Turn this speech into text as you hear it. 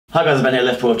Hi guys, Ben here.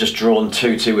 Liverpool have just drawn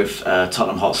 2-2 with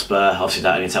Tottenham Hotspur. Obviously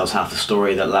that only tells half the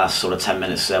story. That last sort of 10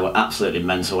 minutes there were absolutely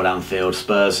mental at Anfield.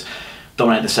 Spurs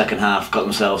dominated the second half, got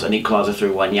themselves an equaliser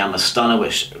through Wanyama's stunner,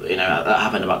 which, you know, that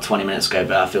happened about 20 minutes ago, but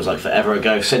that feels like forever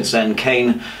ago. Since then,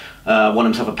 Kane won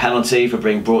himself a penalty for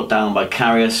being brought down by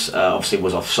Karius. Obviously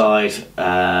was offside,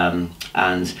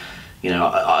 and you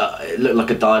know, it looked like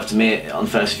a dive to me on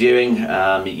first viewing.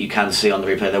 You can see on the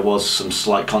replay there was some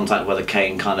slight contact, whether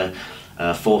Kane kind of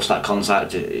forced that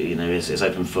contact, you know, is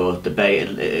open for debate.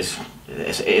 It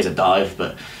is a dive,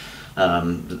 but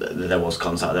there was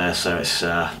contact there, so it's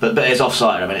but it's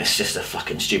offside. I mean, it's just a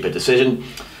fucking stupid decision.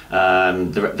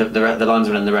 The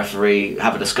linesman and the referee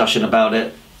have a discussion about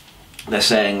it. They're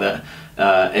saying that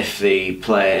if the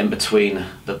player in between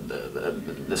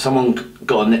someone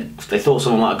got they thought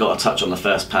someone might have got a touch on the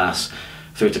first pass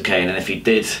through to Kane, and if he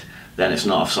did, then it's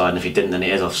not offside, and if he didn't, then it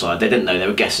is offside. They didn't know, they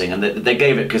were guessing, and they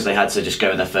gave it because they had to just go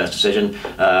with their first decision.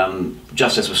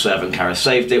 Justice was served and Karius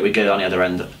saved it. We go on the other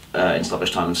end in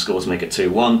stoppage time and score to make it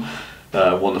 2-1.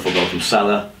 Wonderful goal from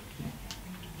Salah.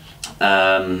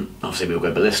 Obviously we will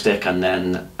go ballistic, and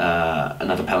then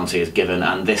another penalty is given,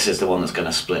 and this is the one that's going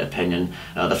to split opinion.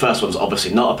 The first one's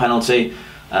obviously not a penalty,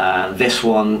 this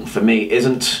one for me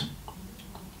isn't.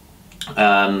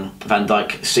 Van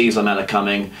Dijk sees Lamela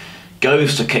coming,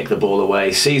 goes to kick the ball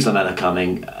away, sees Lamela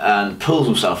coming and pulls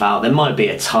himself out. There might be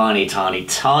a tiny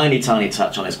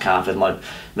touch on his calf, as my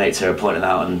mates here are pointing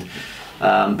out, and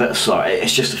but sorry,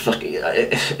 it's just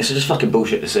a fucking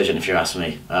bullshit decision if you ask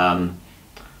me.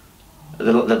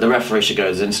 The referee should go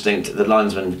with his instinct. The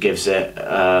linesman gives it.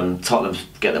 Tottenham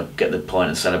get the point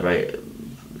and celebrate.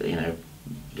 You know,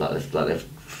 like they've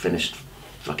finished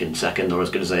fucking second, or as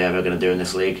good as they ever going to do in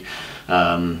this league.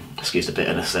 Excuse the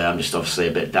bitterness there. I'm just obviously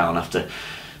a bit down after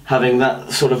having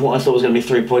that sort of what I thought was going to be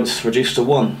 3 points reduced to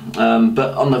 1.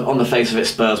 But on the face of it,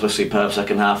 Spurs were superb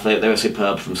second half. They were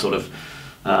superb from sort of.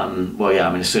 Well, yeah,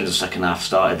 I mean, as soon as the second half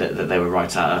started, they were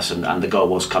right at us, and the goal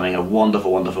was coming. A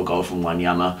wonderful goal from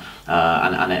Wanyama,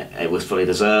 and it was fully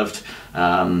deserved.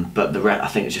 But I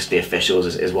think it's just the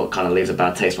officials is what kind of leaves a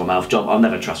bad taste in my mouth. I've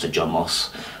never trusted John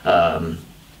Moss.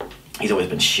 He's always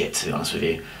been shit, to be honest with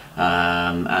you,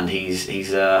 and he's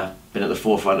been at the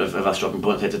forefront of us dropping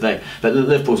points here today. But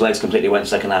Liverpool's legs completely went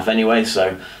second half anyway, so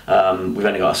we've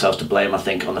only got ourselves to blame. I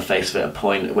think on the face of it, a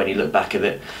point, when you look back at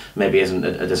it, maybe isn't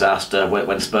a disaster.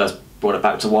 When Spurs brought it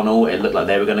back to 1-1, it looked like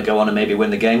they were going to go on and maybe win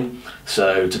the game.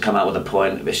 So to come out with a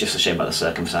point, it's just a shame about the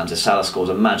circumstances. Salah scores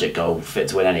a magic goal, fit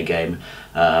to win any game,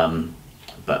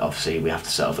 but obviously we have to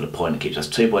settle for the point. It keeps us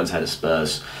 2 points ahead of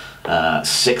Spurs,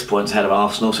 6 points ahead of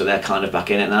Arsenal, so they're kind of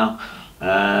back in it now.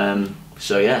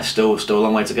 So yeah, still a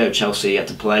long way to go. Chelsea yet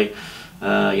to play.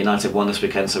 United won this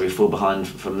weekend, so we fall behind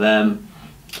from them.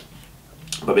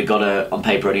 But we've got on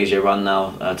paper an easier run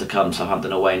now to come.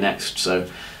 Southampton away next, so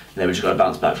we just got to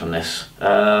bounce back from this.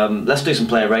 Let's do some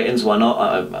player ratings. Why not?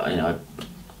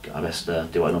 I best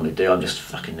do what I normally do. I'm just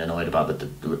fucking annoyed about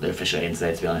the officiating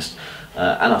today, to be honest,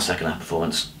 and our second half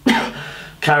performance.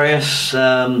 Karius,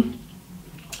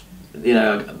 you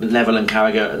know, Neville and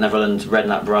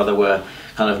Redknapp brother were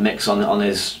kind of mix on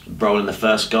his role in the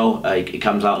first goal. He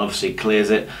comes out and obviously clears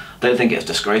it. I don't think it's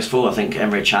disgraceful. I think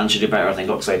Emre Can should do better. I think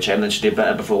Oxlade-Chamberlain should do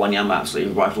better before Wanyama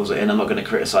absolutely rifles it in. I'm not going to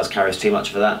criticise Karius too much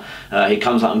for that. He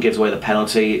comes out and gives away the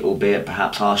penalty, albeit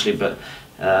perhaps harshly, but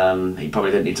he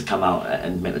probably didn't need to come out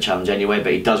and make the challenge anyway,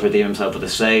 but he does redeem himself with a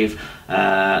save,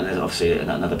 and there's obviously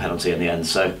another penalty in the end.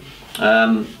 So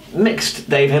mixed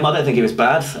day for him. I don't think he was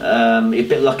bad. He's a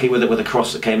bit lucky with a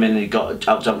cross that came in and he got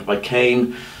out-jumped by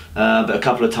Kane. But a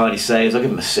couple of tiny saves. I'll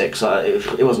give him a 6.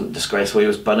 It wasn't disgraceful. He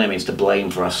was by no means to blame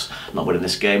for us not winning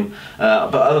this game.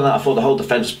 But other than that, I thought the whole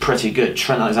defence was pretty good.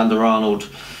 Trent Alexander-Arnold,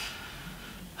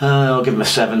 I'll give him a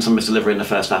 7. Some of his delivery in the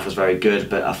first half was very good,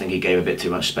 but I think he gave a bit too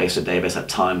much space to Davis at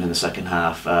times in the second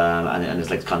half, and his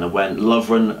legs kind of went.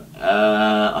 Lovren,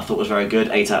 I thought was very good,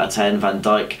 8 out of 10. Van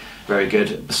Dijk, very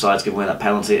good, besides giving away that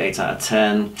penalty, 8 out of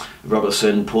 10.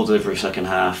 Robertson, poor delivery second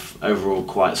half, overall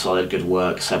quite solid, good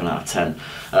work, 7 out of 10.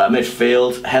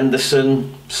 Midfield,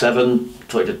 Henderson, 7,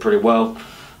 thought he did pretty well.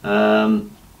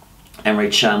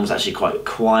 Emre Can was actually quite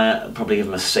quiet, probably give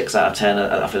him a 6 out of 10.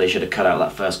 I feel they should have cut out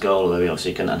that first goal, although we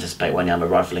obviously couldn't anticipate Wanyama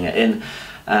rifling it in.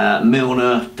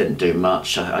 Milner didn't do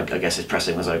much. I guess his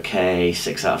pressing was okay,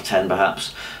 6 out of 10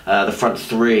 perhaps. The front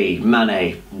three,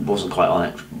 Mane wasn't quite on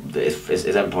it,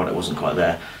 his end product wasn't quite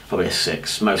there, probably a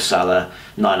 6. Mo Salah,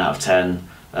 9 out of 10.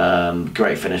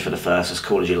 Great finish for the first, as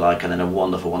cool as you like, and then a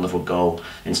wonderful goal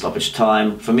in stoppage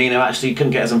time. Firmino actually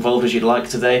couldn't get as involved as you'd like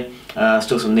today.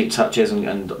 Still some neat touches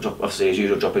and obviously as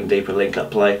usual dropping deep with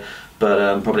link-up play,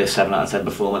 but probably a 7 out of 10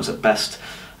 performance at best.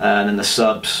 And then the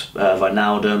subs,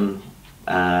 Wijnaldum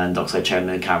and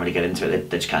Oxlade-Chamberlain can't really get into it.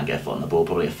 They just can't get a foot on the ball,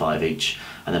 probably a 5 each.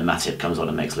 And then Matip comes on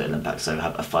and makes little impact, so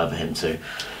have a 5 for him too.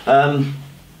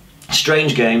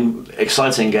 Strange game,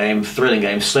 exciting game, thrilling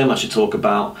game, so much to talk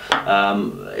about.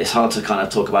 It's hard to kind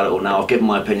of talk about it all now. I've given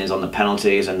my opinions on the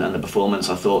penalties and the performance.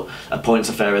 I thought a point's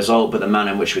a fair result, but the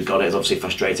manner in which we got it is obviously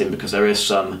frustrating because there is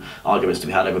some arguments to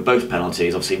be had over both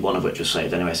penalties, obviously one of which was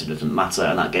saved anyway, so it doesn't matter,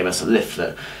 and that gave us a lift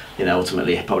that, you know,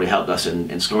 ultimately probably helped us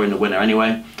in scoring the winner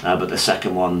anyway. But the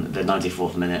second one, the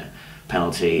 94th minute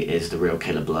penalty, is the real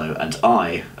killer blow, and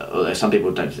although some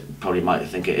people probably might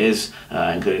think it is,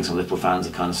 including some Liverpool fans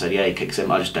have kind of said, yeah, he kicks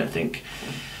him, I just don't think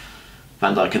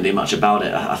Van Dijk can do much about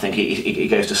it. I think he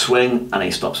goes to swing and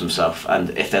he stops himself, and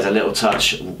if there's a little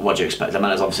touch, what do you expect? The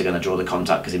man is obviously going to draw the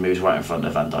contact because he moves right in front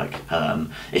of Van Dijk.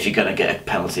 If you're going to get a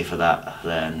penalty for that,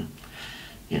 then,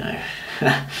 you know,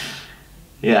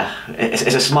 yeah, it's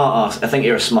a smart ass. I think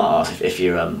you're a smart ass if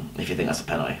you think that's a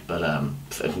penalty, but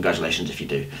congratulations if you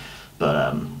do.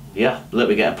 But yeah, look,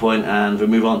 we get a point and we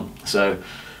move on. So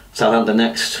Southampton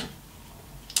next.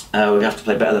 We have to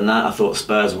play better than that. I thought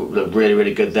Spurs looked really,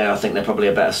 really good there. I think they're probably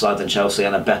a better side than Chelsea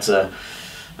and a better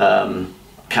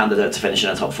candidate to finish in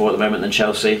the top 4 at the moment than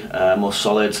Chelsea. More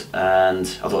solid, and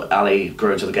I thought Ali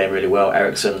grew into the game really well.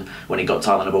 Eriksen, when he got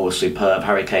time on the ball, was superb.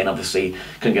 Harry Kane obviously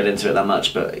couldn't get into it that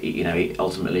much, but you know, he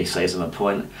ultimately saves them a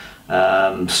point.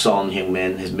 Son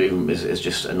Heung-min, his movement is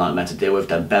just a nightmare to deal with.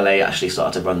 Dembele actually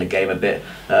started to run the game a bit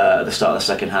at the start of the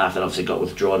second half, then obviously got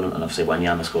withdrawn, and obviously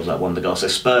Wanyama scores that one of the goals. So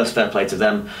Spurs, fair play to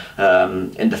them.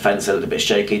 In defence, they looked a bit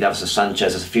shaky. Davinson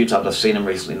Sanchez, there's a few times I've seen him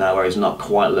recently now where he's not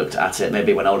quite looked at it.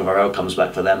 Maybe when Alderweireld comes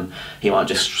back for them, he might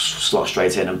just slot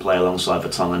straight in and play alongside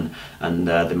Vertonghen, and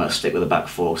they might stick with the back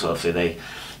 4. So obviously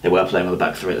they were playing with the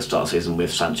back 3 at the start of the season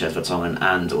with Sanchez, Vertonghen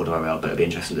and Alderweireld, but it'll be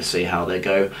interesting to see how they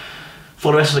go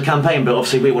for the rest of the campaign. But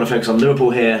obviously we want to focus on Liverpool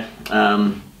here.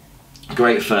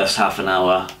 Great first half an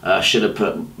hour. Should have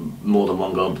put more than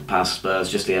one goal past Spurs.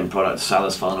 Just the end product.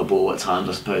 Salah's final ball at times,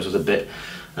 I suppose, was a bit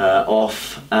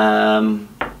off.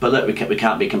 But look, we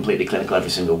can't be completely clinical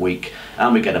every single week,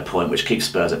 and we get a point which keeps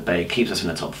Spurs at bay, keeps us in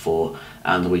the top 4,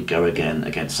 and we go again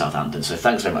against Southampton. So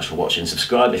thanks very much for watching.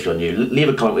 Subscribe if you're new. Leave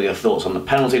a comment with your thoughts on the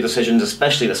penalty decisions,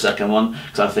 especially the second one,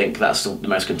 because I think that's the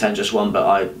most contentious one, but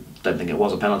I don't think it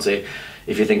was a penalty.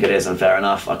 If you think it is, then fair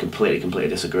enough. I completely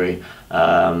disagree.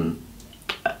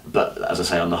 But as I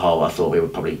say, on the whole, I thought we were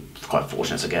probably quite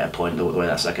fortunate to get a point the way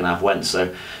that second half went.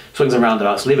 So swings and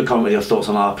roundabouts. Leave a comment with your thoughts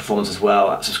on our performance as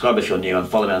well. Subscribe if you're new, and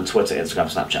follow me on Twitter,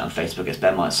 Instagram, Snapchat and Facebook, as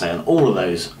Ben might say, on all of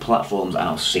those platforms, and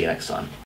I'll see you next time.